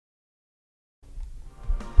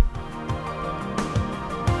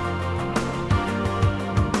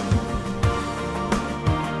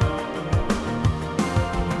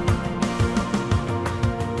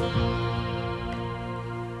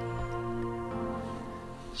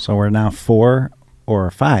So we're now 4 or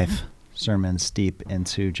 5 sermons deep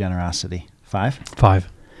into generosity. 5? 5.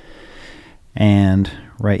 And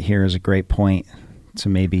right here is a great point to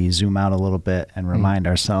maybe zoom out a little bit and remind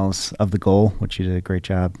ourselves of the goal, which you did a great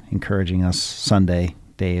job encouraging us Sunday,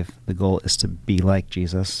 Dave. The goal is to be like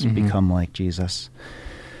Jesus, become like Jesus,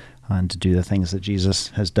 and to do the things that Jesus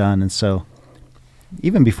has done. And so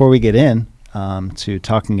even before we get in to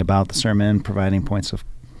talking about the sermon, providing points of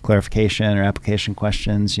clarification or application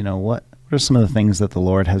questions, what are some of the things that the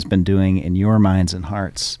Lord has been doing in your minds and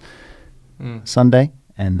hearts Sunday?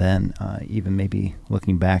 And then even maybe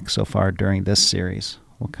looking back so far during this series,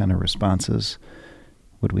 what kind of responses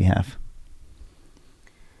would we have?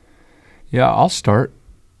 Yeah, I'll start.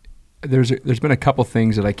 There's been a couple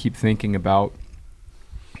things that I keep thinking about.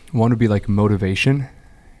 One would be like motivation.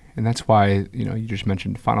 And that's why, you just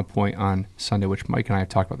mentioned final point on Sunday, which Mike and I have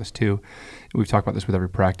talked about this too. We've talked about this with every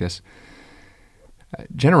practice.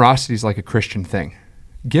 Generosity is like a Christian thing.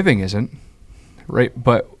 Giving isn't, right?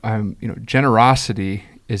 But, generosity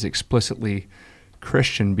is explicitly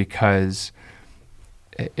Christian because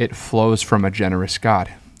it flows from a generous God.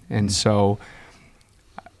 And so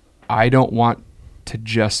I don't want to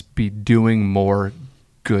just be doing more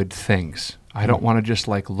good things. I don't want to just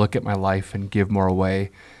look at my life and give more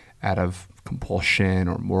away out of compulsion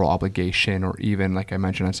or moral obligation, or even, like I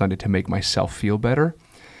mentioned on Sunday, to make myself feel better.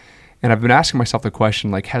 And I've been asking myself the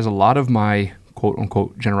question, has a lot of my quote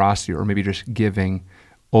unquote generosity, or maybe just giving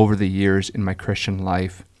over the years in my Christian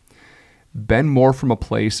life, been more from a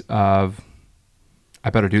place of, I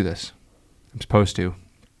better do this, I'm supposed to,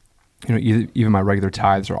 even my regular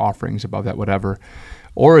tithes or offerings above that, whatever,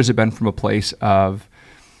 or has it been from a place of,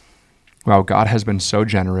 wow, God has been so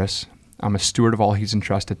generous, I'm a steward of all he's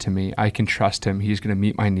entrusted to me, I can trust him, he's going to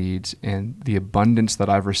meet my needs, and the abundance that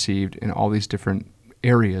I've received in all these different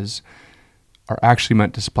areas are actually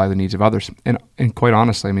meant to supply the needs of others. And quite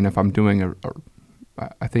honestly, if I'm doing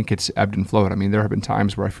I think it's ebbed and flowed. There have been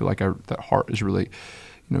times where I feel like that heart is really,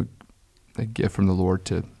 a gift from the Lord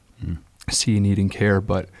to see need and care.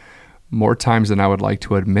 But more times than I would like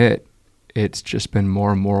to admit, it's just been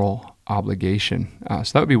more moral obligation.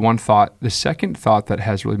 So that would be one thought. The second thought that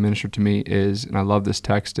has really ministered to me is, and I love this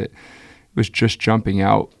text, it was just jumping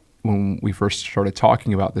out when we first started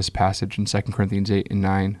talking about this passage in 2 Corinthians 8 and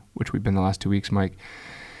 9, which we've been the last 2 weeks, Mike,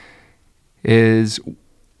 is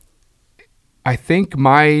I think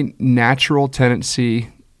my natural tendency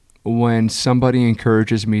when somebody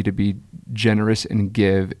encourages me to be generous and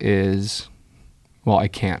give is, well, I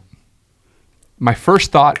can't. My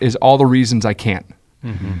first thought is all the reasons I can't.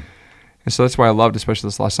 Mm-hmm. And so that's why I loved, especially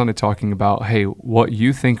this last Sunday, talking about, hey, what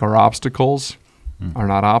you think are obstacles are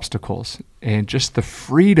not obstacles. And just the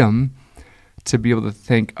freedom to be able to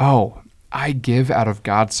think, oh, I give out of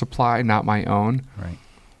God's supply, not my own. Right.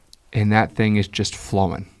 And that thing is just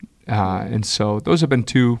flowing. And so those have been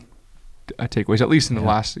two takeaways, at least in the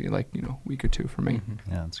last week or two for me.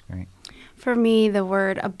 Mm-hmm. Yeah, that's great. For me, the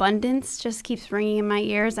word abundance just keeps ringing in my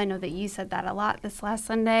ears. I know that you said that a lot this last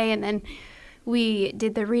Sunday. And then we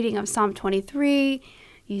did the reading of Psalm 23.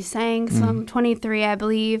 You sang Psalm 23, I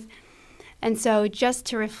believe. And so just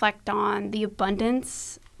to reflect on the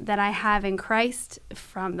abundance that I have in Christ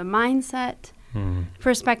from the mindset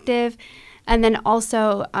perspective, and then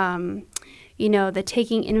also, the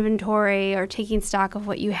taking inventory or taking stock of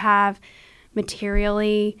what you have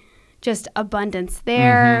materially, just abundance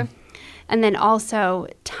there. And then also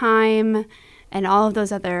time and all of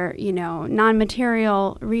those other,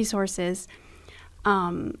 non-material resources.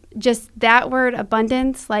 Just that word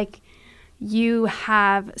abundance, you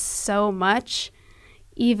have so much,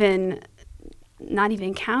 not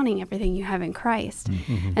even counting everything you have in Christ.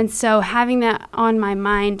 Mm-hmm. And so having that on my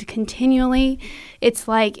mind continually, it's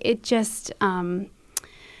like it just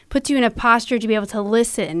puts you in a posture to be able to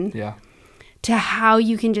listen to how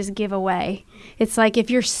you can just give away. It's like if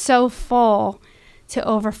you're so full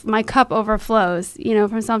my cup overflows,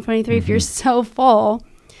 from Psalm 23, if you're so full,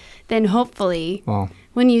 then hopefully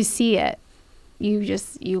when you see it,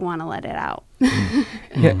 you want to let it out.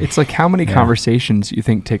 Yeah, it's like how many conversations you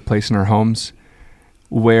think take place in our homes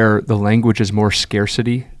where the language is more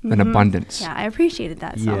scarcity than abundance. Yeah, I appreciated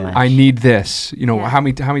that so much. I need this. How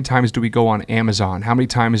many times do we go on Amazon? How many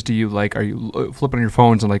times do you are you flipping on your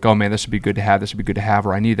phones and oh man, this would be good to have, this would be good to have,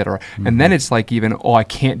 or I need that, or and then it's I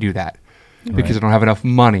can't do that because I don't have enough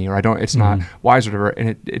money, or it's not wise, or whatever.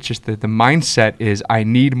 And it's just the mindset is I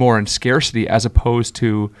need more in scarcity, as opposed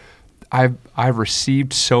to I've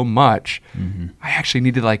received so much. I actually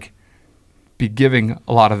need to be giving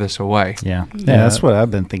a lot of this away. Yeah, that's what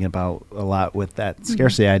I've been thinking about a lot with that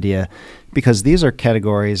scarcity idea, because these are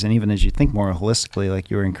categories, and even as you think more holistically, like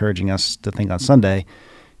you were encouraging us to think on Sunday,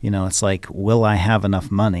 it's like, will I have enough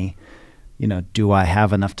money? Do I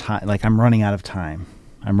have enough time? Like, I'm running out of time.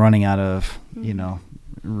 I'm running out of,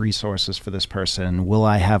 resources for this person. Will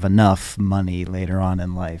I have enough money later on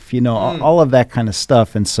in life? All of that kind of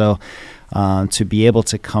stuff. And so to be able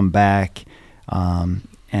to come back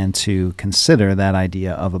and to consider that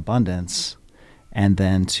idea of abundance, and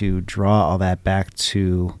then to draw all that back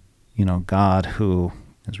to, God, who,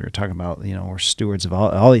 as we were talking about, we're stewards of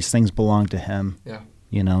all these things belong to him. Yeah.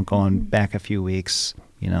 Going back a few weeks,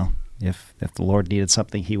 if the Lord needed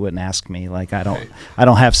something, he wouldn't ask me. Like, I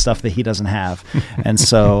don't have stuff that he doesn't have. And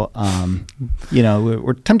so,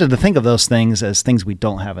 we're tempted to think of those things as things we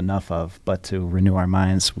don't have enough of, but to renew our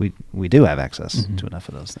minds, we do have access to enough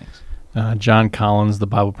of those things. John Collins, the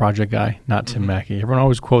Bible Project guy, not Tim Mackey. Everyone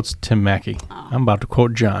always quotes Tim Mackey. I'm about to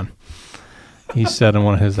quote John. He said in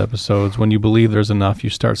one of his episodes, when you believe there's enough, you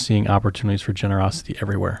start seeing opportunities for generosity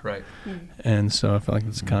everywhere. Right. And so I feel like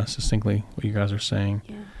it's kind of succinctly what you guys are saying.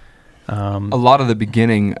 Yeah. A lot of the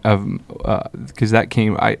beginning of, because that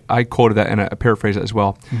came, I quoted that and I paraphrase it as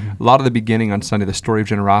well. A lot of the beginning on Sunday, the story of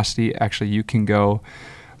generosity, actually you can go,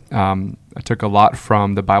 I took a lot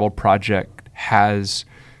from the Bible Project,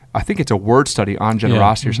 I think it's a word study on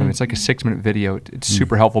generosity or something. It's like a 6-minute video. It's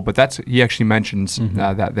super helpful, but he actually mentions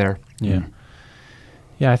that there. Yeah.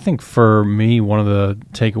 Yeah, I think for me, one of the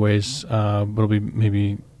takeaways, it'll be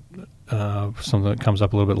maybe something that comes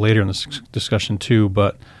up a little bit later in this discussion too,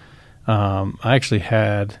 but I actually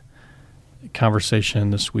had a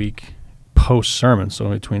conversation this week post-sermon, so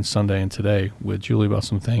between Sunday and today, with Julie about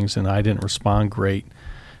some things, and I didn't respond great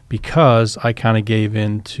because I kind of gave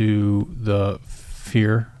in to the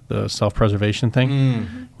fear, the self-preservation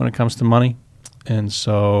thing when it comes to money. And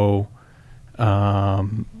so,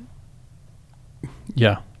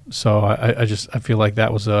 so I feel like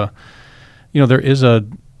that was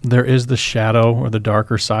there is the shadow or the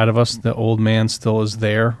darker side of us. The old man still is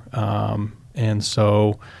there. And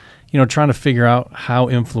so, trying to figure out how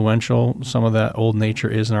influential some of that old nature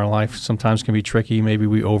is in our life sometimes can be tricky. Maybe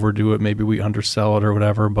we overdo it. Maybe we undersell it or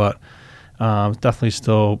whatever, but it's definitely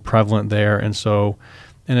still prevalent there. And so,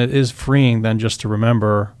 and it is freeing then just to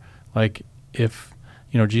remember, like, if,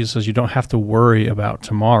 Jesus says you don't have to worry about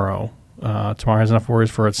tomorrow. Tomorrow has enough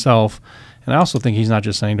worries for itself. And I also think he's not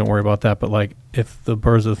just saying don't worry about that, but like if the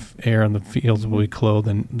birds of the air and the fields will be clothed,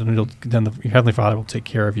 then your Heavenly Father will take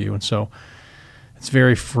care of you. And so it's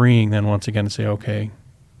very freeing then once again to say, okay,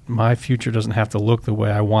 my future doesn't have to look the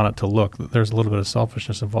way I want it to look. There's a little bit of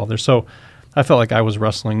selfishness involved there. So I felt like I was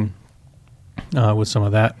wrestling with some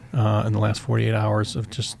of that in the last 48 hours of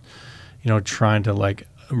just, trying to like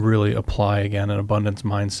really apply again an abundance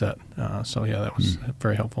mindset. So yeah, that was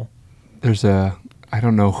very helpful. There's I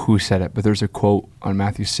don't know who said it, but there's a quote on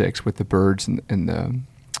Matthew 6 with the birds and the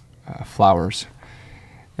flowers,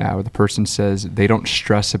 where the person says they don't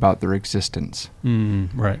stress about their existence.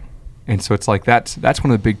 Right. And so it's like that's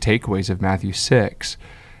one of the big takeaways of Matthew 6.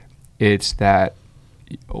 It's that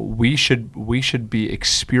we should be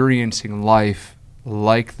experiencing life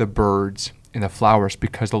like the birds and the flowers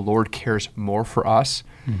because the Lord cares more for us,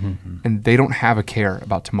 and they don't have a care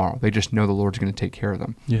about tomorrow. They just know the Lord's going to take care of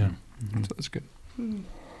them. Yeah. So that's good.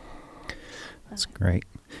 That's great.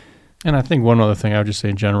 And I think one other thing I would just say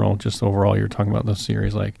in general, just overall, you're talking about this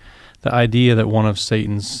series, like the idea that one of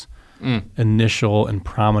Satan's initial and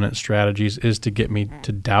prominent strategies is to get me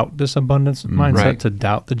to doubt this abundance mindset, Right. to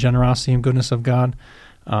doubt the generosity and goodness of God.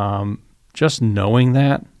 Just knowing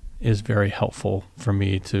that is very helpful for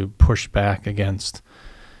me to push back against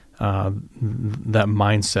that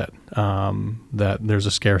mindset that there's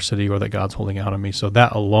a scarcity or that God's holding out on me. So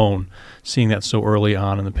that alone, seeing that so early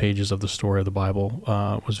on in the pages of the story of the Bible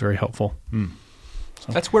was very helpful.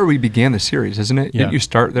 So. That's where we began the series, isn't it? Yeah. Didn't you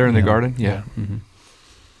start there in the garden? Yeah. Mm-hmm.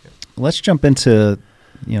 Let's jump into,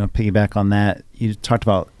 piggyback on that. You talked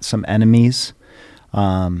about some enemies,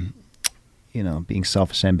 being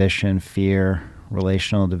selfish ambition, fear,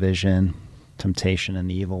 relational division, temptation, and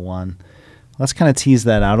the evil one. Let's kind of tease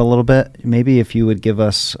that out a little bit. Maybe if you would give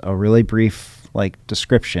us a really brief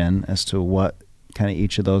description as to what kind of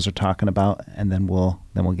each of those are talking about, and then we'll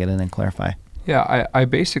get in and clarify. Yeah, I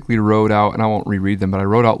basically wrote out, and I won't reread them, but I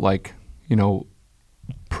wrote out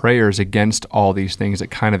prayers against all these things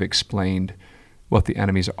that kind of explained what the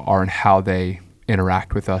enemies are and how they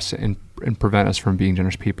interact with us and prevent us from being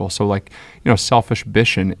generous people. So selfish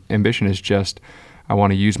ambition is just, I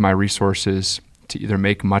want to use my resources to either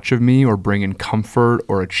make much of me or bring in comfort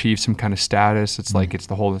or achieve some kind of status. It's like it's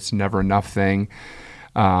the whole it's never enough thing,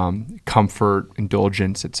 comfort,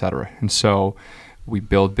 indulgence, etc. And so we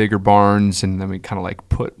build bigger barns, and then we kind of like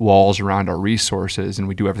put walls around our resources, and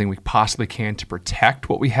we do everything we possibly can to protect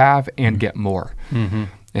what we have and get more.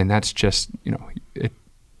 And that's just,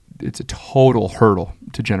 it's a total hurdle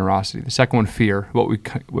to generosity. The second one, fear, what we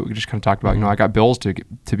just kind of talked about. I got bills to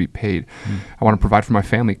be paid. I want to provide for my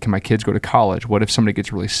family. Can my kids go to college? What if somebody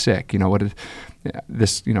gets really sick? What if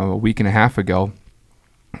this, a week and a half ago,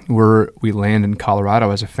 we land in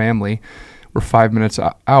Colorado as a family. We're 5 minutes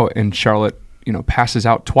out, and Charlotte, passes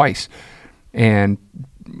out twice. And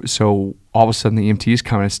so all of a sudden the EMTs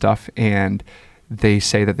come and stuff, and they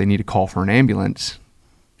say that they need to call for an ambulance.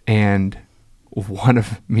 And one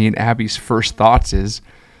of me and Abby's first thoughts is,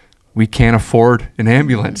 we can't afford an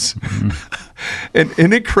ambulance. And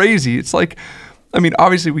isn't it crazy? It's like,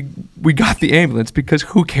 obviously we got the ambulance because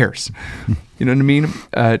who cares? You know what I mean?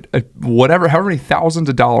 However many thousands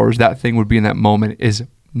of dollars that thing would be in that moment is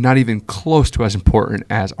not even close to as important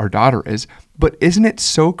as our daughter is. But isn't it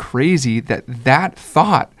so crazy that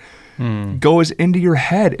thought goes into your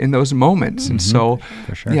head in those moments? And so,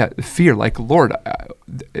 For sure. yeah, fear, like, Lord,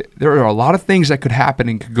 there are a lot of things that could happen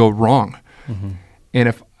and could go wrong.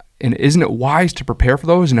 And isn't it wise to prepare for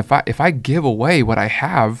those? And if I give away what I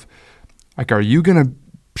have, like, are you going to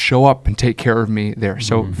show up and take care of me there?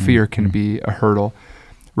 So fear can be a hurdle.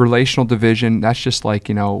 Relational division, that's just like,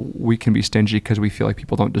 we can be stingy because we feel like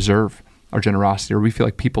people don't deserve our generosity, or we feel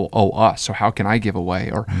like people owe us. So how can I give away?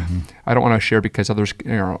 Or I don't want to share because others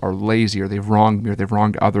are lazy, or they've wronged me, or they've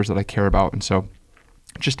wronged others that I care about. And so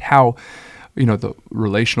just how, the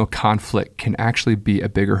relational conflict can actually be a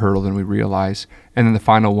bigger hurdle than we realize. And then the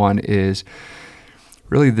final one is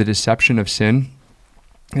really the deception of sin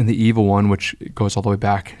and the evil one, which goes all the way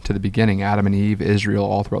back to the beginning, Adam and Eve, Israel,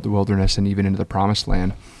 all throughout the wilderness and even into the promised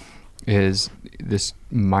land, is this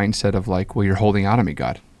mindset of like, well, you're holding out on me,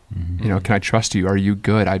 God. Can I trust you? Are you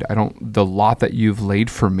good? I don't, the lot that you've laid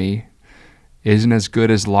for me isn't as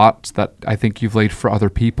good as lots that I think you've laid for other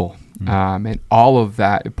people. And all of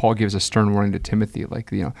that, Paul gives a stern warning to Timothy,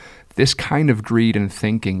 like, this kind of greed and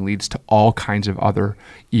thinking leads to all kinds of other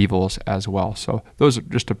evils as well. So those are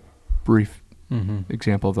just a brief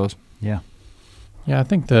example of those. Yeah. I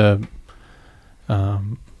think in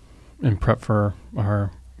prep for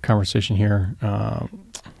our conversation here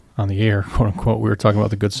on the air, quote unquote, we were talking about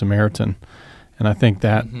the Good Samaritan. And I think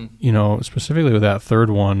that, specifically with that third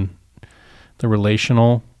one, the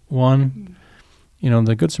relational one,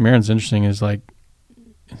 the Good Samaritan's interesting is like,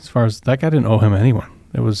 as far as that guy didn't owe him anyone.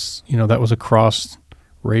 It was, that was across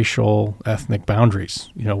racial, ethnic boundaries,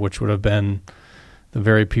 which would have been the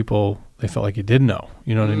very people they felt like he did know,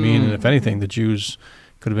 you know what I mean? And if anything, the Jews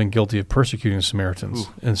could have been guilty of persecuting the Samaritans.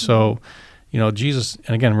 Ooh. And so, Jesus,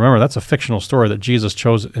 and again, remember, that's a fictional story that Jesus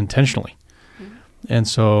chose intentionally. And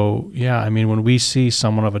so, when we see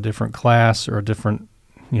someone of a different class or a different,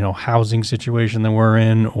 housing situation than we're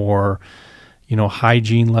in, or,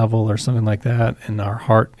 hygiene level or something like that, and our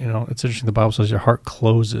heart, it's interesting, the Bible says your heart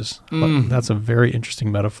closes. But that's a very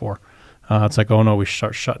interesting metaphor. It's like, oh no, we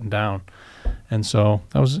start shutting down. And so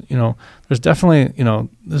that was, there's definitely,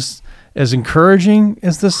 this, as encouraging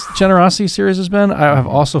as this generosity series has been, I have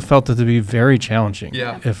also felt it to be very challenging,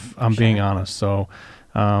 if I'm being honest. So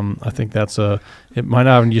I think it might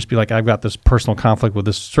not even just be like, I've got this personal conflict with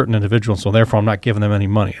this certain individual, so therefore I'm not giving them any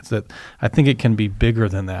money. It's that I think it can be bigger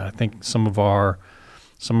than that. I think some of our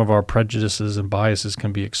prejudices and biases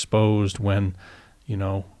can be exposed when,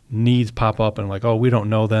 needs pop up and like, oh, we don't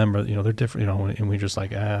know them, or, they're different, and we just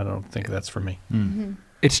like, I don't think that's for me.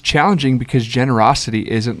 It's challenging because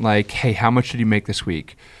generosity isn't like, hey, how much did you make this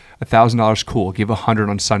week? $1,000, cool. Give $100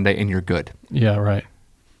 on Sunday and you're good. Yeah, right.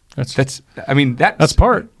 That's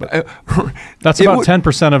part. That's about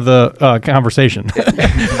 10% of the conversation.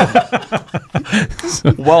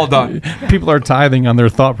 Well done. People are tithing on their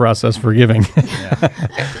thought process for giving.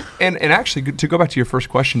 And actually, to go back to your first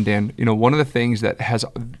question, Dan, one of the things that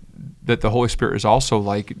the Holy Spirit is also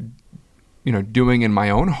like, doing in my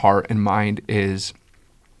own heart and mind is,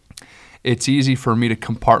 it's easy for me to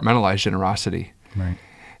compartmentalize generosity. Right.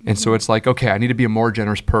 And so it's like, okay, I need to be a more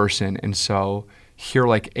generous person. And so here are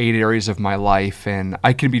like 8 areas of my life, and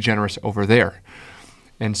I can be generous over there.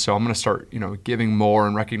 And so I'm going to start, giving more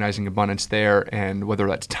and recognizing abundance there, and whether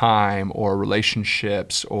that's time or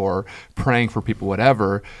relationships or praying for people,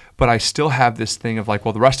 whatever. But I still have this thing of like,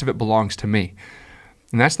 well, the rest of it belongs to me.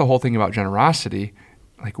 And that's the whole thing about generosity.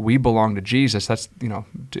 Like, we belong to Jesus. That's,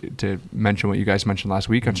 to mention what you guys mentioned last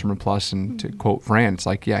week on Sermon Plus, and to quote Fran, it's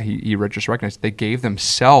like, he just recognized they gave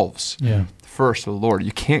themselves first to the Lord.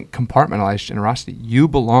 You can't compartmentalize generosity. You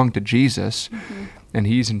belong to Jesus, and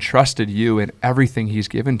he's entrusted you in everything he's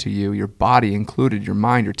given to you, your body included, your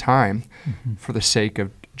mind, your time, for the sake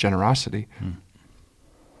of generosity.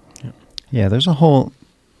 Yeah, there's a whole,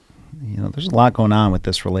 there's a lot going on with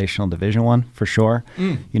this relational division one, for sure.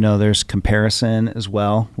 There's comparison as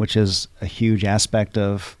well, which is a huge aspect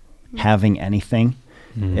of having anything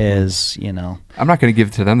is, I'm not going to give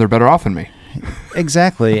it to them. They're better off than me.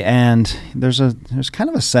 Exactly. And there's kind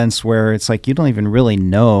of a sense where it's like you don't even really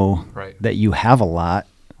know that you have a lot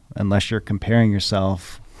unless you're comparing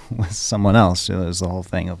yourself with someone else. There's the whole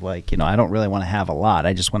thing of like, I don't really want to have a lot.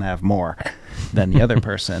 I just want to have more than the other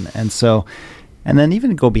person. And then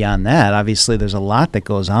even go beyond that, obviously there's a lot that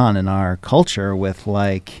goes on in our culture with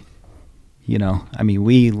like,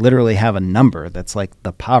 we literally have a number that's like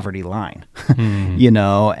the poverty line,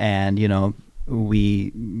 and,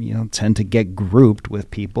 we, tend to get grouped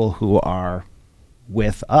with people who are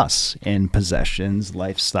with us in possessions,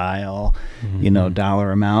 lifestyle,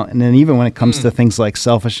 dollar amount. And then even when it comes to things like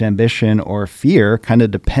selfish ambition or fear, kind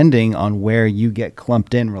of depending on where you get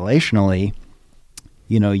clumped in relationally,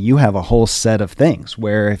 you have a whole set of things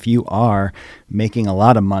where if you are making a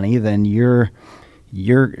lot of money, then you're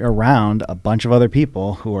around a bunch of other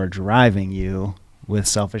people who are driving you with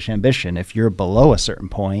selfish ambition. If you're below a certain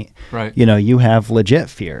point, you have legit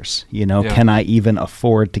fears. Can I even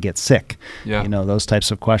afford to get sick? Those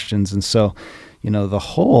types of questions. And so, the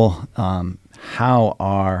whole how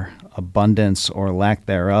our abundance or lack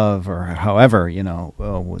thereof, or however,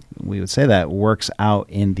 we would say that works out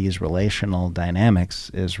in these relational dynamics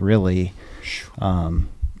is really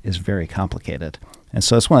is very complicated. And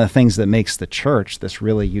so it's one of the things that makes the church this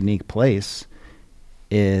really unique place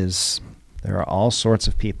is there are all sorts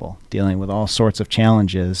of people dealing with all sorts of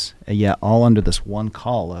challenges, and yet all under this one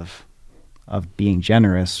call of being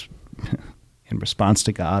generous in response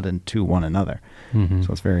to God and to one another. So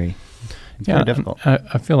it's very difficult.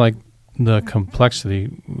 I feel like the complexity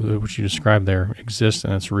which you described there exists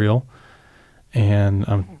and it's real. And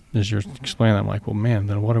as you're explaining that, I'm like, well, man,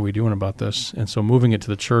 then what are we doing about this? And so moving it to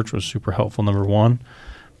the church was super helpful, number one.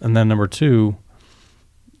 And then number two,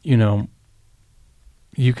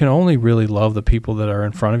 you can only really love the people that are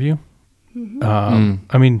in front of you.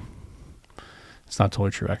 I mean, it's not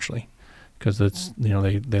totally true, actually, because it's,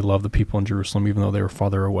 they love the people in Jerusalem, even though they were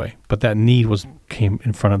farther away. But that need came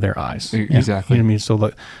in front of their eyes. Exactly. You know what I mean?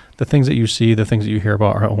 So the things that you see, the things that you hear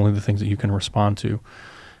about are only the things that you can respond to.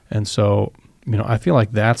 And so, I feel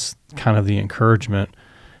like that's kind of the encouragement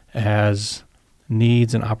as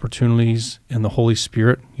needs and opportunities in the Holy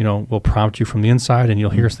Spirit, will prompt you from the inside and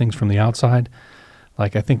you'll hear things from the outside.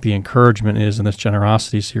 Like, I think the encouragement is in this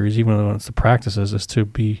generosity series, even though it's the practices, is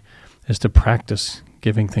to practice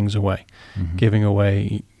giving things away, giving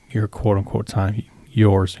away your quote unquote time,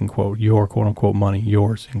 yours in quote, your quote unquote money,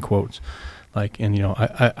 yours in quotes. Like, and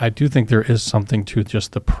I do think there is something to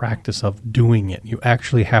just the practice of doing it. You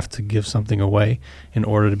actually have to give something away in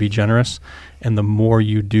order to be generous. And the more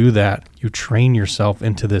you do that, you train yourself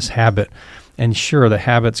into this habit. And sure, the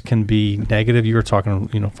habits can be negative. You were talking,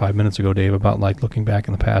 5 minutes ago, Dave, about like looking back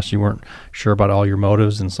in the past, you weren't sure about all your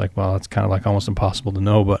motives. And it's like, well, it's kind of like almost impossible to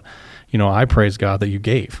know. But, I praise God that you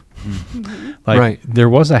gave. There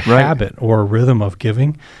was a habit or a rhythm of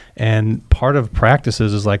giving. And part of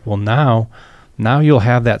practices is like, well, now you'll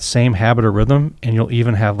have that same habit or rhythm, and you'll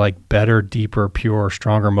even have like better, deeper, pure,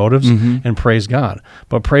 stronger motives, and praise God.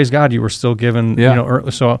 But praise God, you were still given,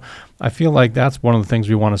 so I feel like that's one of the things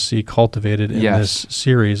we want to see cultivated in this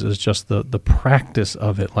series is just the practice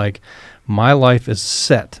of it. Like, my life is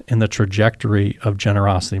set in the trajectory of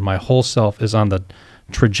generosity. My whole self is on the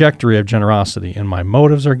trajectory of generosity, and my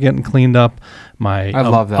motives are getting cleaned up. My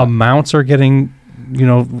amounts are getting,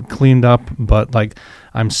 cleaned up, but like,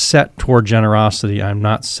 I'm set toward generosity. I'm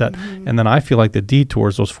not set. And then I feel like the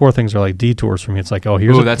detours, those four things are like detours for me. It's like,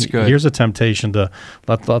 here's a temptation to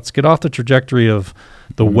let's get off the trajectory of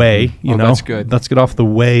the way, that's good. Let's get off the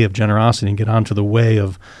way of generosity and get onto the way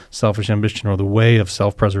of selfish ambition or the way of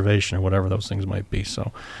self-preservation or whatever those things might be.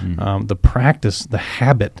 So the practice, the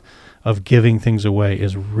habit of giving things away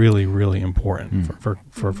is really, really important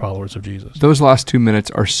for followers of Jesus. Those last 2 minutes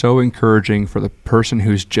are so encouraging for the person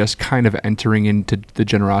who's just kind of entering into the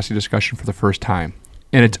generosity discussion for the first time.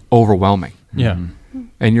 And it's overwhelming. Yeah.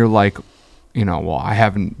 And you're like, well, I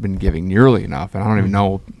haven't been giving nearly enough, and I don't even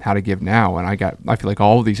know how to give now, and I feel like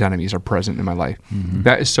all of these enemies are present in my life.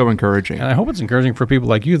 That is so encouraging. And I hope it's encouraging for people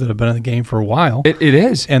like you that have been in the game for a while. It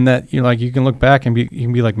is. And that you can look back and you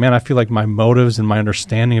can be like, man, I feel like my motives and my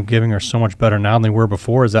understanding of giving are so much better now than they were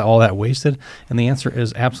before. Is that all that wasted? And the answer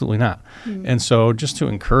is absolutely not. And so just to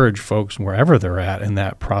encourage folks wherever they're at in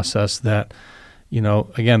that process that,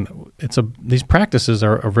 again, these practices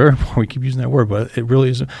are very important. We keep using that word, but it really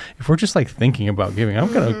is. If we're just like thinking about giving,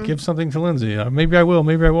 I'm going to give something to Lindsey. Maybe I will,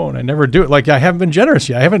 maybe I won't. I never do it. Like I haven't been generous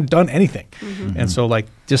yet. I haven't done anything. And so like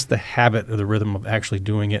just the habit or the rhythm of actually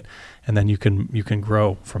doing it, and then you can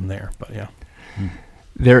grow from there. But yeah.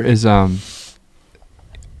 There is, I'm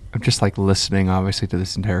just like listening obviously to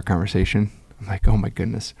this entire conversation. I'm like, oh my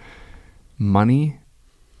goodness, money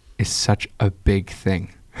is such a big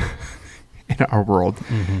thing. In our world,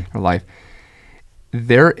 our life.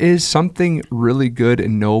 There is something really good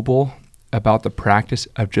and noble about the practice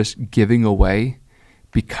of just giving away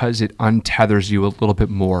because it untethers you a little bit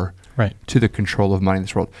more to the control of money in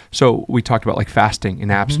this world. So we talked about like fasting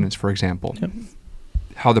and abstinence, for example. Yep.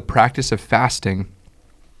 How the practice of fasting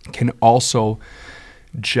can also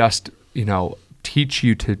just, teach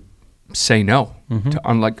you to say no. To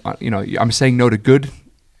unlike, I'm saying no to good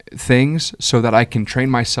things so that I can train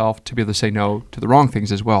myself to be able to say no to the wrong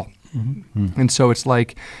things as well. And so it's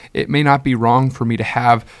like, it may not be wrong for me to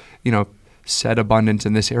have, said abundance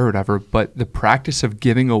in this area or whatever, but the practice of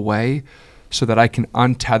giving away so that I can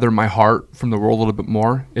untether my heart from the world a little bit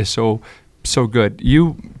more is so good.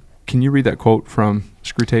 Can you read that quote from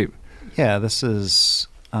Screw Tape? Yeah, this is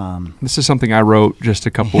something I wrote just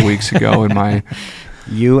a couple weeks ago in my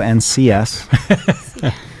UNCS.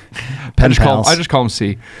 I just call him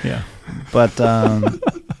C. Yeah. But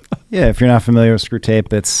if you're not familiar with Screw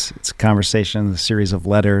Tape, it's a conversation, a series of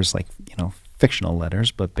letters, like fictional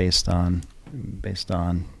letters, but based on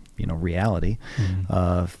reality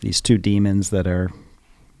of these two demons that are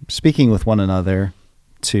speaking with one another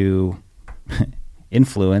to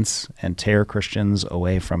influence and tear Christians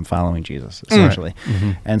away from following Jesus, essentially.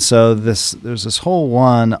 And so there's this whole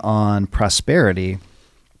one on prosperity.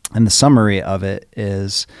 And the summary of it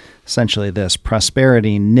is essentially this: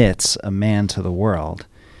 prosperity knits a man to the world.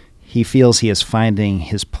 He feels he is finding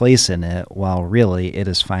his place in it, while really it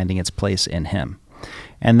is finding its place in him.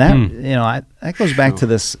 And that, that goes back to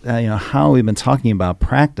this, how we've been talking about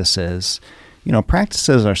practices.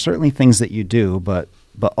 Practices are certainly things that you do, but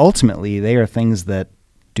ultimately they are things that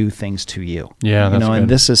do things to you. Yeah, that's good. And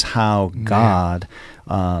this is how God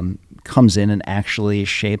comes in and actually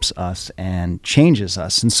shapes us and changes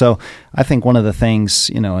us. And so I think one of the things,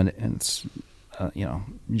 and it's,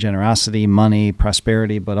 generosity, money,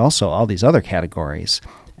 prosperity, but also all these other categories,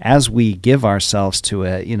 as we give ourselves to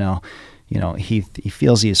it, he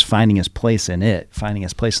feels he is finding his place in it, finding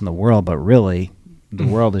his place in the world, but really the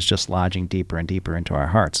world is just lodging deeper and deeper into our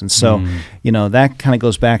hearts. And so, that kind of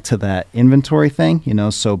goes back to that inventory thing,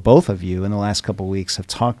 so both of you in the last couple of weeks have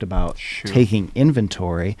talked about taking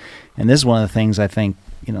inventory. And this is one of the things I think,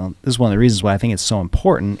 this is one of the reasons why I think it's so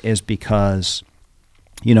important is because,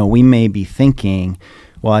 we may be thinking,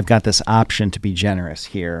 well, I've got this option to be generous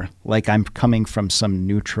here, like I'm coming from some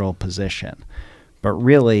neutral position. But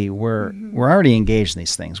really, we're already engaged in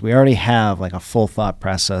these things. We already have like a full thought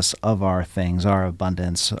process of our things, our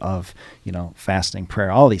abundance of, fasting,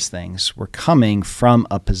 prayer, all these things. We're coming from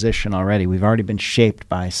a position already. We've already been shaped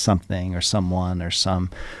by something or someone or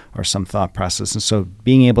some thought process. And so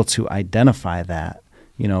being able to identify that,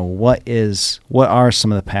 what are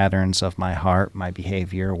some of the patterns of my heart, my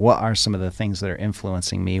behavior? What are some of the things that are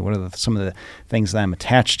influencing me? What are some of the things that I'm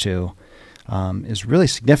attached to? Is really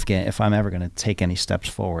significant if I'm ever going to take any steps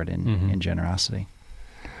forward in generosity.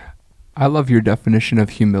 I love your definition of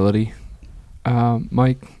humility,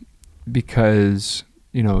 Mike, because,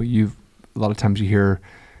 a lot of times you hear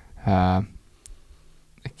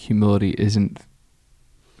humility isn't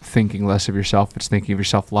thinking less of yourself, it's thinking of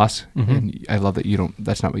yourself less. And I love that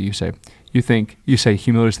that's not what you say. You say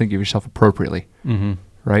humility is thinking of yourself appropriately,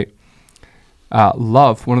 right?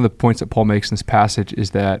 Love, one of the points that Paul makes in this passage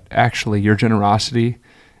is that actually your generosity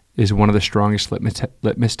is one of the strongest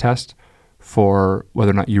litmus tests for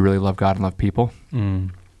whether or not you really love God and love people.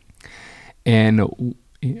 And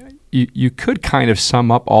you could kind of sum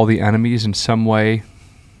up all the enemies in some way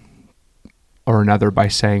or another by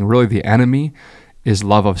saying really the enemy is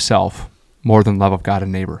love of self more than love of God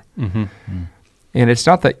and neighbor. And it's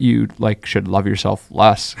not that you should love yourself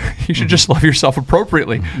less. You should just love yourself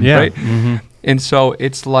appropriately, right? And so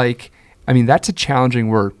it's that's a challenging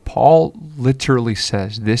word. Paul literally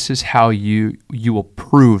says, this is how you will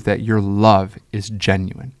prove that your love is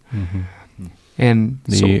genuine. And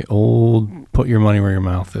The old put your money where your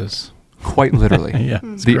mouth is. quite literally, Yeah,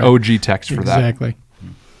 the great. OG text for that. Exactly.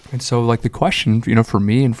 And so like the question, for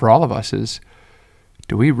me and for all of us is,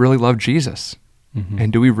 do we really love Jesus? Mm-hmm.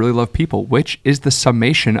 And do we really love people? Which is the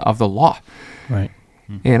summation of the law. Right.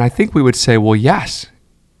 And I think we would say, well, yes.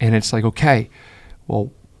 And it's like, okay,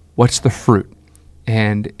 well, what's the fruit?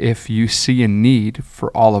 And if you see a need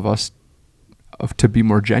for all of us to be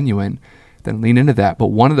more genuine, then lean into that. But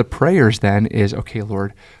one of the prayers then is, okay,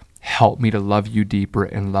 Lord, help me to love you deeper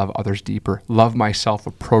and love others deeper, love myself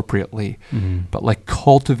appropriately, but like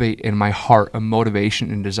cultivate in my heart a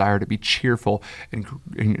motivation and desire to be cheerful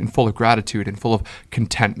and full of gratitude and full of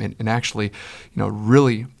contentment and actually,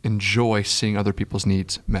 really enjoy seeing other people's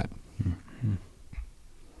needs met.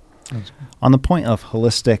 On the point of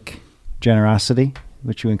holistic generosity,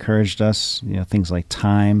 which you encouraged us, things like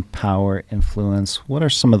time, power, influence, what are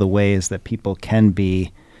some of the ways that people can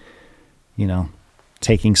be,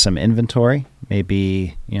 taking some inventory,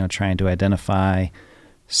 maybe, trying to identify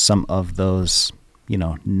some of those,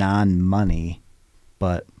 non-money,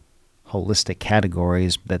 but holistic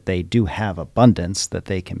categories that they do have abundance that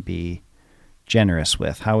they can be generous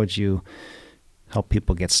with? How would you help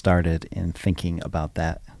people get started in thinking about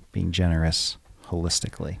that, being generous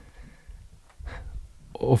holistically?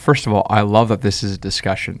 Well, first of all, I love that this is a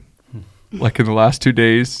discussion. Like in the last 2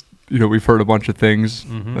 days, we've heard a bunch of things.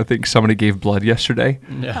 I think somebody gave blood yesterday,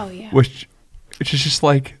 Oh, yeah. which is just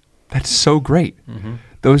like, that's so great.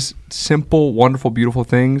 Those simple, wonderful, beautiful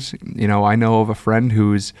things. I know of a friend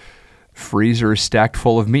whose freezer is stacked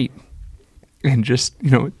full of meat and just,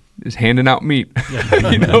 is handing out meat,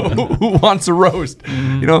 who wants a roast,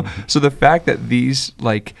 So the fact that these,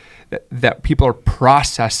 that people are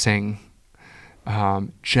processing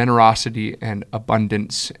generosity and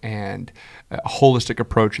abundance and a holistic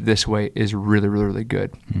approach this way is really, really, really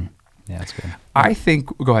good. Yeah, that's good. I think,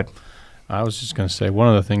 go ahead. I was just going to say, one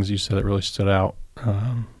of the things you said that really stood out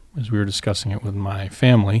as we were discussing it with my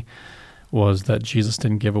family was that Jesus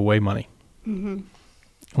didn't give away money.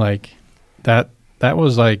 Like that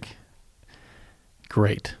was like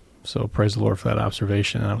great. So praise the Lord for that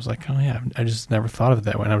observation. And I was like, oh yeah, I just never thought of it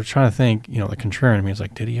that way. And I was trying to think, the contrarian in me is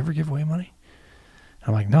like, did he ever give away money?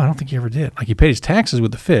 I'm like, no, I don't think he ever did. Like he paid his taxes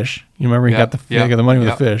with the fish. You remember he got the money with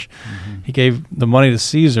the fish. He gave the money to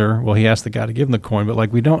Caesar. Well, he asked the guy to give him the coin, but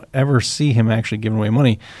like we don't ever see him actually giving away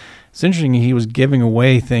money. It's interesting. He was giving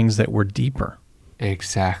away things that were deeper.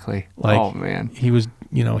 Exactly. Like, oh man, he was,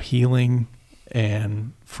 healing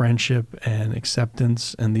and friendship and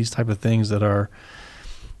acceptance and these type of things that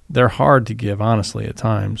they're hard to give, honestly, at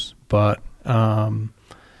times. But,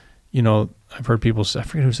 I've heard people say, I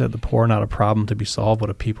forget who said, the poor are not a problem to be solved, but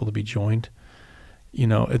a people to be joined.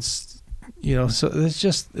 It's, so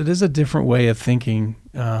it is a different way of thinking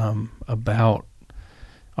about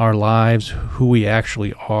our lives, who we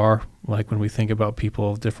actually are. Like when we think about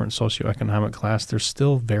people of different socioeconomic class, they're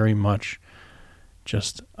still very much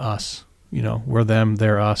just us. We're them,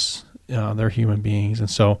 they're us, they're human beings. And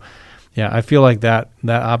so, yeah, I feel like that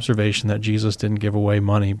observation that Jesus didn't give away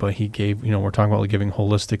money, but he gave, we're talking about giving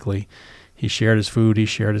holistically. He shared his food, he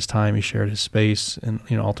shared his time, he shared his space, and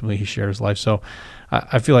ultimately he shared his life. So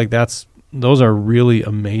I feel like those are really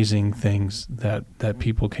amazing things that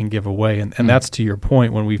people can give away. And that's to your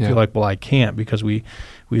point when we feel like, well, I can't, because we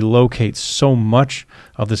locate so much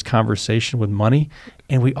of this conversation with money,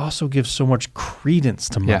 and we also give so much credence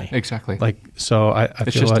to money. Yeah, exactly. So I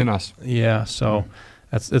it's feel just like, in us. Yeah. So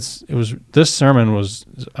this sermon was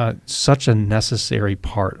such a necessary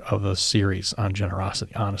part of the series on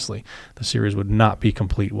generosity. Honestly, the series would not be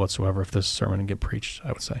complete whatsoever if this sermon didn't get preached, I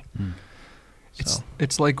would say.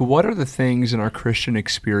 It's like, what are the things in our Christian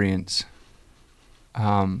experience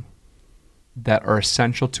that are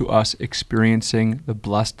essential to us experiencing the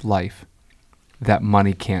blessed life that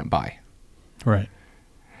money can't buy? Right.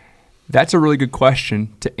 That's a really good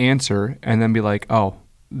question to answer, and then be like, oh,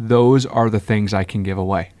 those are the things I can give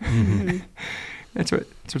away. That's what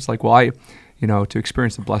it's like. Well, to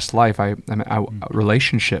experience the blessed life,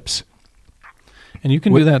 relationships. And you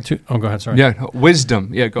can do that too. Oh, go ahead. Sorry. Yeah,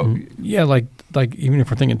 wisdom. Yeah, go. Yeah, like even if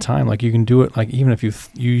we're thinking time, like you can do it. Like even if you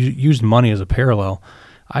used money as a parallel,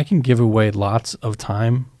 I can give away lots of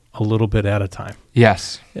time a little bit at a time.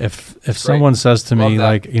 Yes. If someone says to me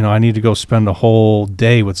like, I need to go spend a whole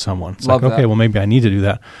day with someone, it's like, okay, well maybe I need to do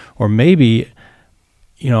that, or maybe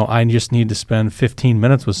I just need to spend 15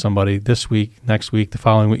 minutes with somebody this week, next week, the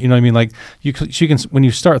following week. You know what I mean? Like you can, when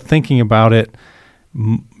you start thinking about it,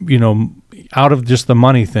 out of just the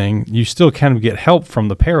money thing, you still kind of get help from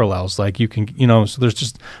the parallels. Like you can, so there's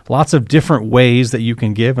just lots of different ways that you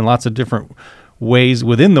can give and lots of different ways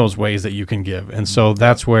within those ways that you can give. And so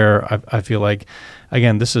that's where I feel like,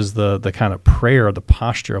 again, this is the kind of prayer, the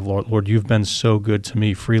posture of Lord, you've been so good to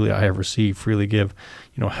me. Freely I have received, freely give.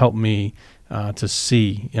 Help me to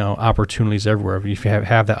see, opportunities everywhere. If you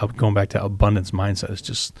have that, going back to abundance mindset, is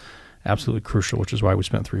just absolutely crucial, which is why we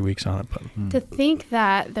spent 3 weeks on it. But to think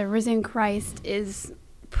that the risen Christ is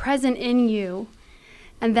present in you,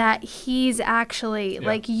 and that he's actually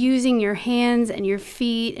like using your hands and your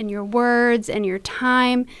feet and your words and your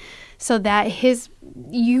time, so that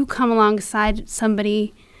you come alongside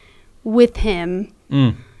somebody with him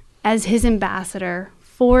as his ambassador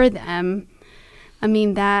for them. I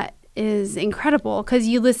mean, that is incredible, because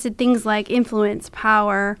you listed things like influence,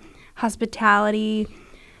 power, hospitality,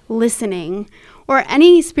 listening, or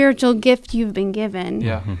any spiritual gift you've been given.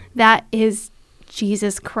 Yeah. That is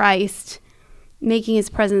Jesus Christ making his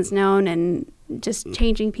presence known and just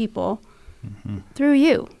changing people through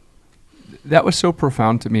you. That was so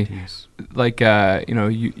profound to me. Peace. Like,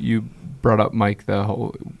 you brought up, Mike, the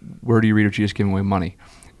whole, where do you read of Jesus giving away money?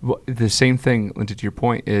 Well, the same thing, Lindsey, to your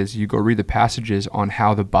point, is you go read the passages on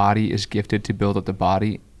how the body is gifted to build up the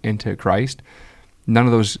body into Christ. None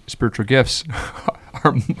of those spiritual gifts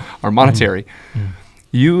are monetary.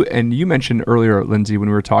 You mentioned earlier, Lindsey, when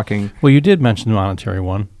we were talking. Well, you did mention the monetary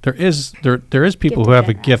one. There is people who have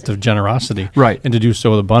a gift of generosity, right, and to do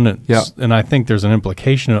so with abundance. Yeah. And I think there's an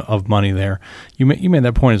implication of money there. You made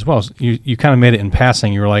that point as well. You kind of made it in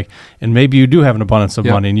passing. You were like, and maybe you do have an abundance of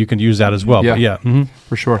money, and you can use that as well. Yeah, But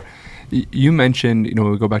for sure. You mentioned,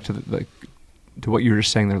 we go back to to what you were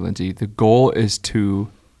just saying there, Lindsey. The goal is to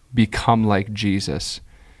become like Jesus.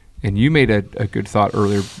 And you made a good thought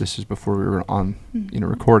earlier. This is before we were on,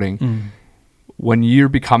 recording. When you're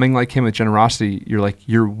becoming like him with generosity,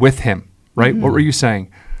 you're with him, right? What were you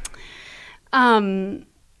saying?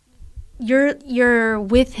 You're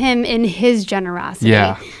with him in his generosity.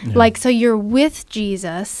 Yeah. So you're with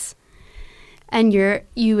Jesus, and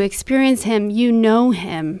you experience him, you know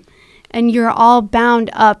him, and you're all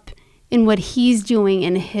bound up in what he's doing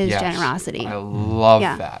in his generosity. I love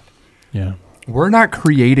that. Yeah. We're not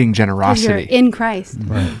creating 'Cause generosity. you're in Christ.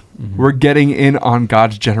 Right. We're getting in on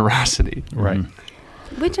God's generosity. Right.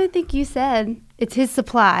 Which I think you said, it's his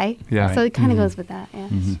supply. Yeah. So it kind of goes with that. Yeah.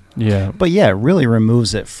 Yeah. But yeah, it really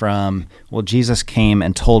removes it from, well, Jesus came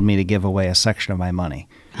and told me to give away a section of my money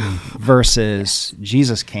versus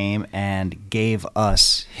Jesus came and gave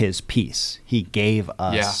us his peace. He gave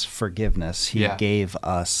us forgiveness. He gave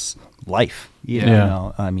us life. You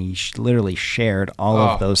know, I mean, he literally shared all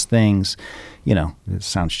of those things. It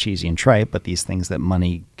sounds cheesy and trite, but these things that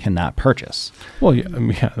money cannot purchase. Well,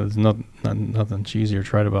 there's nothing cheesy or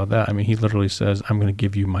trite about that. I mean, he literally says, I'm going to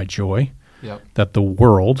give you my joy, that the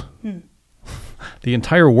world, the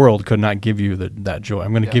entire world could not give you that joy.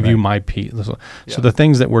 I'm going to give you my peace. So the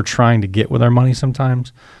things that we're trying to get with our money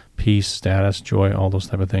sometimes, peace, status, joy, all those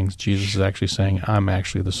type of things, Jesus is actually saying, I'm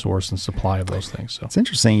actually the source and supply of those things. So it's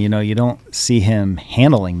interesting, you don't see him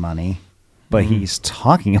handling money, but he's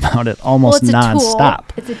talking about it almost nonstop.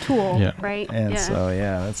 It's a tool, right? And so,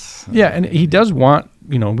 that's... and he does want,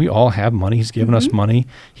 we all have money. He's given us money.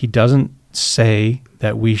 He doesn't say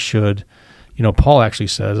that we should, Paul actually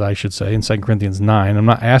says, I should say, in 2 Corinthians 9, I'm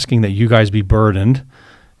not asking that you guys be burdened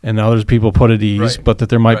and others people put at ease, but that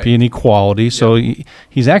there might be an equality. So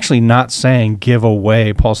he's actually not saying give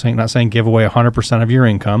away. Paul's not saying give away 100% of your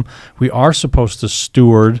income. We are supposed to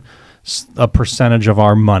steward a percentage of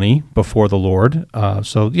our money before the Lord.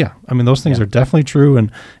 Those things are definitely true,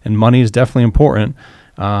 and money is definitely important.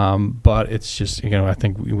 But it's just, I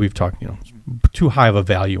think we've talked, too high of a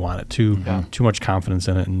value on it, too much confidence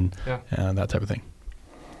in it, and that type of thing.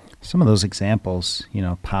 Some of those examples,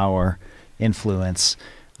 power, influence.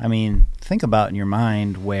 I mean, think about in your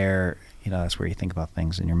mind where, that's where you think about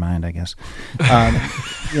things in your mind, I guess.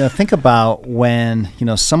 Think about when,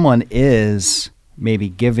 someone is maybe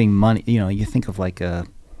giving money, you think of like a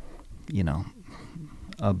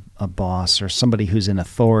boss or somebody who's in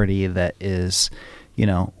authority that is,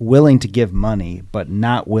 willing to give money, but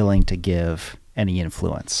not willing to give any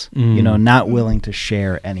influence, not willing to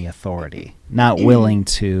share any authority, not willing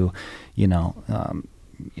to,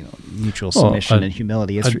 mutual submission and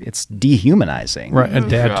humility. It's dehumanizing. Right. A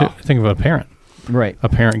dad, too. Think of a parent. Right. A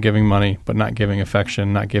parent giving money, but not giving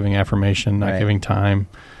affection, not giving affirmation, not giving time.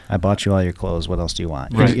 I bought you all your clothes. What else do you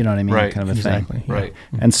want? Right. You know what I mean? Right. Kind of a Exactly. thing. Right.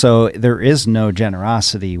 And so there is no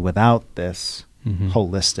generosity without this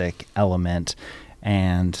holistic element.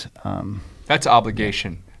 And that's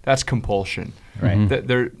obligation. That's compulsion. Right.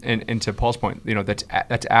 And to Paul's point,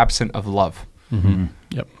 that's absent of love.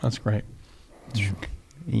 Yep. That's great.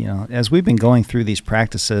 as we've been going through these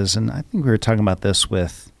practices, and I think we were talking about this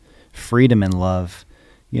with freedom and love,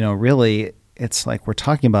 really it's like we're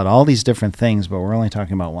talking about all these different things, but we're only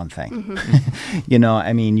talking about one thing.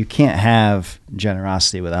 You can't have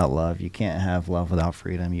generosity without love. You can't have love without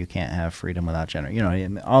freedom. You can't have freedom without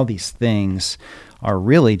generosity. All these things are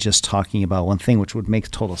really just talking about one thing, which would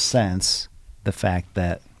make total sense. The fact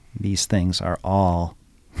that these things are all,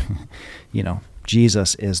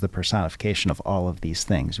 Jesus is the personification of all of these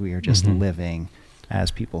things. We are just living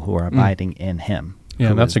as people who are abiding in him.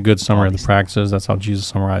 Yeah, that's a good summary of the practices. That's how Jesus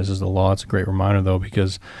summarizes the law. It's a great reminder, though,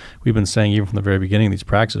 because we've been saying even from the very beginning of these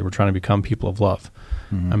practices, we're trying to become people of love.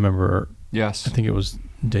 I remember, I think it was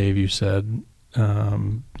Dave, you said,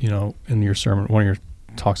 in your sermon, one of your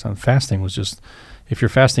talks on fasting was just, if your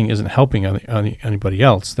fasting isn't helping anybody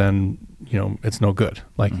else, then, it's no good.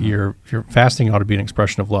 Like your fasting ought to be an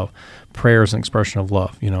expression of love. Prayer is an expression of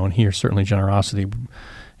love, and here certainly generosity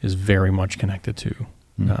is very much connected to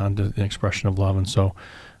an expression of love. And so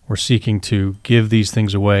we're seeking to give these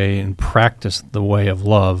things away and practice the way of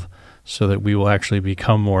love so that we will actually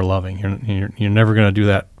become more loving. You're never going to do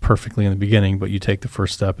that perfectly in the beginning, but you take the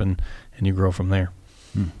first step and you grow from there.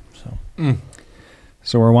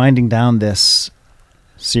 So we're winding down this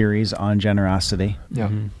series on generosity.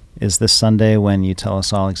 Yeah. Is this Sunday when you tell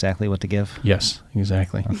us all exactly what to give? Yes,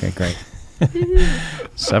 exactly. Okay, great.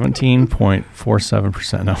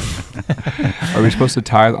 17.47%. No. Are we supposed to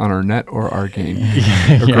tithe on our net or our gain?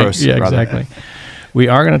 Gross, exactly. We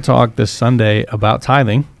are going to talk this Sunday about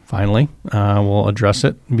tithing. Finally, we'll address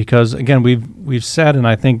it because again we've said, and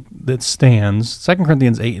I think that stands. 2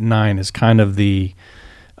 Corinthians 8 and 9 is kind of the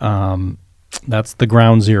that's the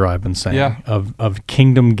ground zero I've been saying of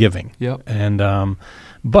kingdom giving. Yep. And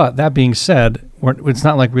but that being said, it's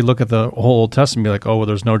not like we look at the whole Old Testament and be like, oh, well,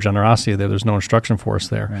 there's no generosity there. There's no instruction for us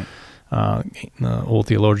there. Right. The old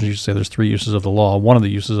theologians used to say there's 3 uses of the law. One of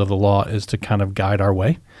the uses of the law is to kind of guide our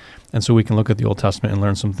way. And so we can look at the Old Testament and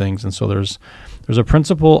learn some things. And so there's a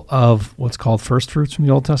principle of what's called first fruits from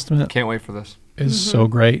the Old Testament. Can't wait for this. Is so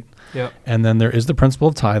great. Yep. And then there is the principle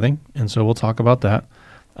of tithing. And so we'll talk about that.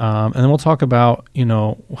 And then we'll talk about,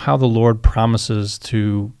 how the Lord promises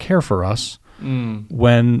to care for us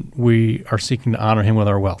when we are seeking to honor him with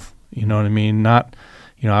our wealth. You know what I mean? Not,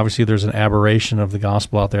 obviously there's an aberration of the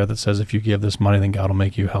gospel out there that says if you give this money, then God will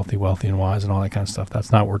make you healthy, wealthy, and wise and all that kind of stuff.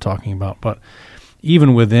 That's not what we're talking about. But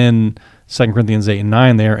even within 2 Corinthians 8 and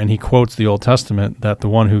 9 there, and he quotes the Old Testament that the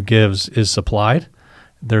one who gives is supplied,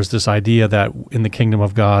 there's this idea that in the kingdom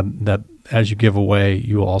of God that as you give away,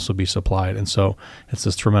 you will also be supplied. And so it's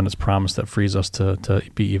this tremendous promise that frees us to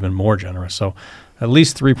be even more generous. So at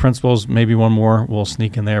least 3 principles, maybe one more we'll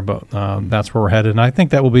sneak in there, but that's where we're headed. And I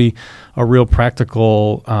think that will be a real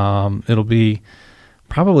practical, it'll be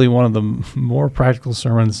probably one of the more practical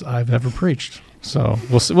sermons I've ever preached. So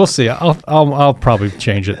we'll see. I'll probably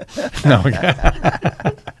change it. No.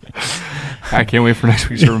 I can't wait for next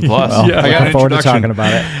week's Sermon Plus. Well, I got forward to talking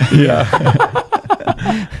about it. Yeah.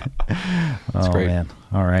 That's great. Man.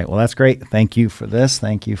 All right. Well, that's great. Thank you for this.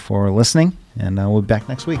 Thank you for listening. And we'll be back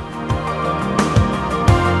next week.